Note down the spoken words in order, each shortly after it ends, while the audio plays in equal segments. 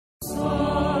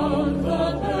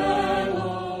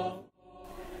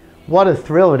What a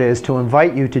thrill it is to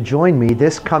invite you to join me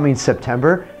this coming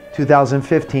September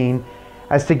 2015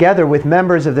 as together with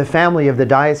members of the family of the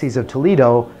Diocese of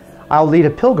Toledo, I'll lead a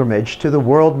pilgrimage to the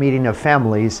World Meeting of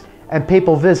Families and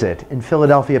Papal Visit in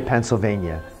Philadelphia,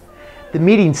 Pennsylvania. The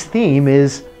meeting's theme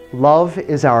is Love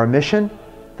is Our Mission,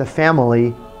 the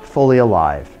Family Fully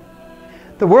Alive.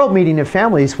 The World Meeting of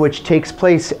Families, which takes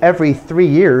place every 3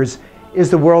 years, is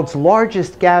the world's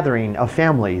largest gathering of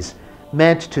families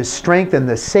meant to strengthen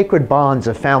the sacred bonds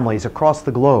of families across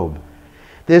the globe.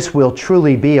 This will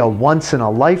truly be a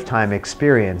once-in-a-lifetime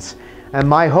experience, and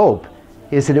my hope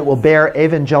is that it will bear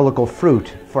evangelical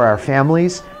fruit for our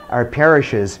families, our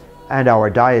parishes, and our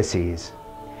diocese.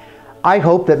 I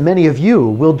hope that many of you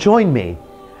will join me,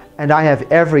 and I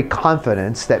have every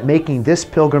confidence that making this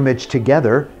pilgrimage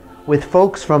together with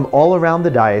folks from all around the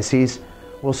diocese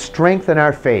will strengthen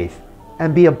our faith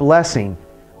and be a blessing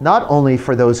not only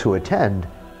for those who attend,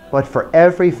 but for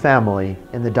every family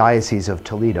in the Diocese of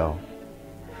Toledo.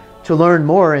 To learn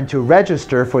more and to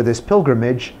register for this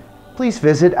pilgrimage, please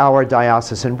visit our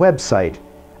diocesan website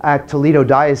at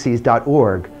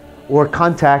toledodiocese.org or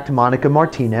contact Monica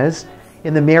Martinez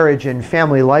in the Marriage and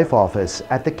Family Life Office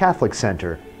at the Catholic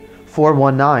Center,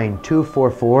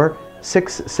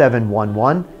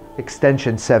 419-244-6711,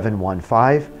 extension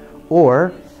 715,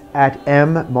 or at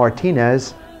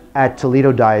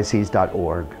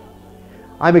mmartinez@toledodiocese.org.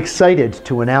 I'm excited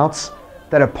to announce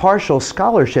that a partial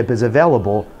scholarship is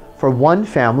available for one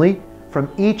family from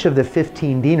each of the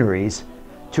 15 deaneries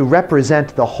to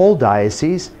represent the whole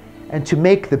diocese and to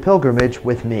make the pilgrimage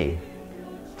with me.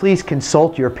 Please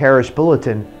consult your parish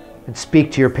bulletin and speak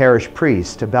to your parish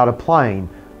priest about applying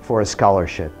for a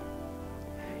scholarship.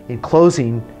 In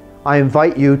closing, I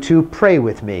invite you to pray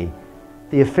with me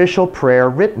the official prayer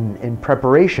written in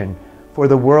preparation for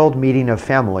the World Meeting of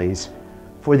Families,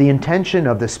 for the intention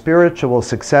of the spiritual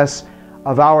success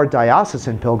of our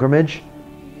diocesan pilgrimage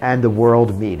and the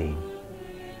World Meeting.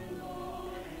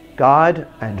 God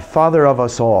and Father of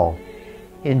us all,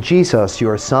 in Jesus,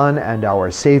 your Son and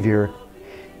our Savior,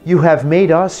 you have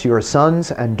made us your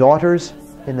sons and daughters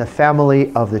in the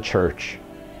family of the Church.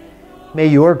 May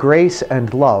your grace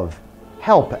and love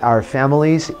help our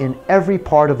families in every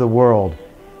part of the world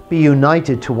be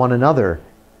united to one another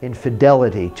in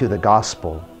fidelity to the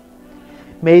gospel.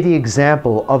 May the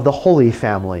example of the Holy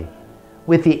Family,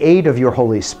 with the aid of your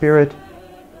Holy Spirit,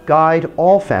 guide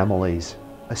all families,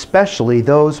 especially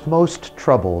those most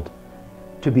troubled,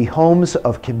 to be homes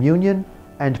of communion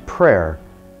and prayer,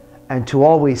 and to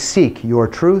always seek your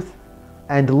truth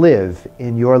and live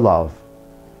in your love.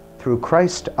 Through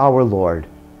Christ our Lord.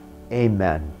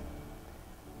 Amen.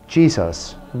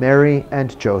 Jesus, Mary,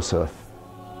 and Joseph,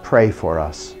 pray for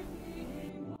us.